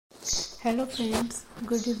Hello friends,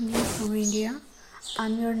 good evening from India.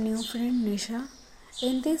 I'm your new friend Nisha.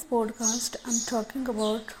 In this podcast, I'm talking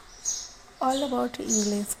about all about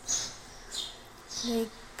English.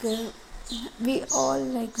 Like uh, we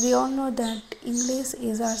all know that English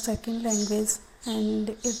is our second language,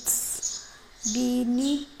 and we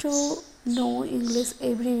need to know English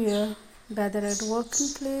everywhere, whether at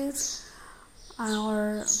working place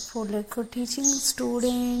or for teaching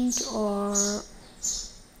student or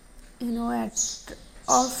at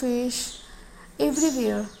office,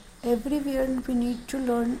 everywhere we need to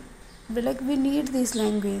learn, we need this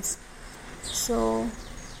language. So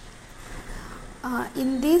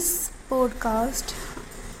in this podcast,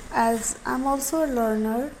 as I'm also a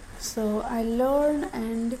learner, so I learn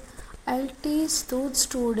and I'll teach those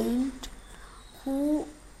students who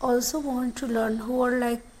also want to learn, who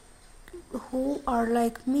are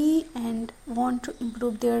like me and want to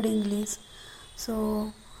improve their English.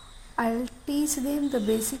 So I'll teach them the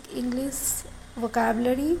basic English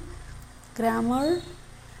vocabulary, grammar,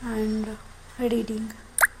 and reading.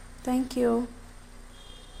 Thank you.